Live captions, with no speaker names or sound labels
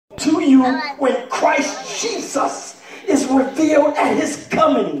you when Christ Jesus is revealed at his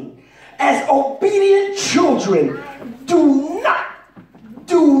coming. As obedient children, do not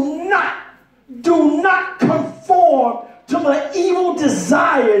conform to the evil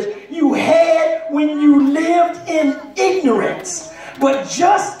desires you had when you lived in ignorance. But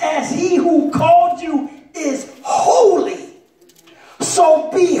just as he who called you is holy,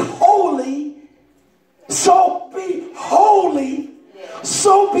 so be holy, so be holy,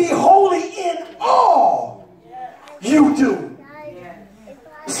 so be holy in all you do.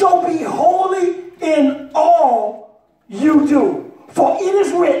 So be holy in all you do. For it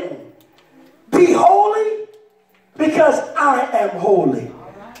is written, be holy because I am holy.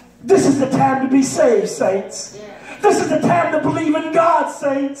 This is the time to be saved, saints. This is the time to believe in God,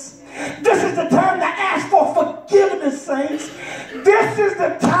 saints. This is the time to ask for forgiveness, saints. This is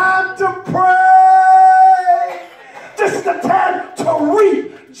the time to pray. This is the time to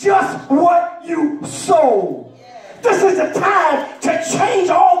reap just what you sow. This is the time to change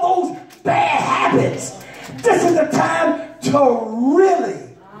all those bad habits. This is the time to really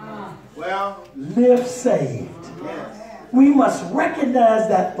live saved. We must recognize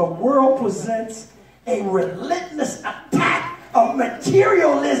that the world presents a relentless attack of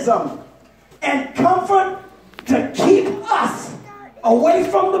materialism and comfort to keep us away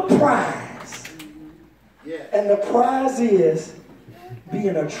from the prize. And the prize is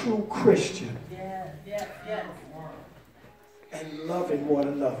being a true Christian and loving one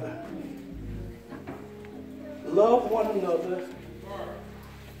another. Love one another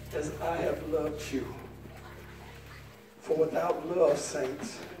as I have loved you. For without love,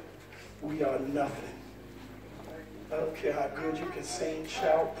 saints, we are nothing. I don't care how good you can sing,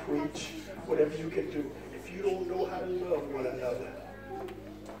 shout, preach, whatever you can do. If you don't know how to love one another,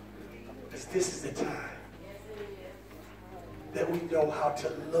 because this is the time that we know how to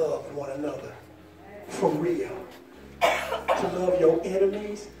love one another for real. To love your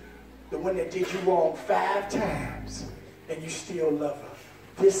enemies, the one that did you wrong 5 times, and you still love her.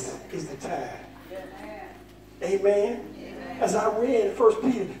 This is the time. Amen. As I read 1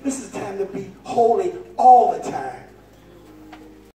 Peter, this is time to be holy all the time.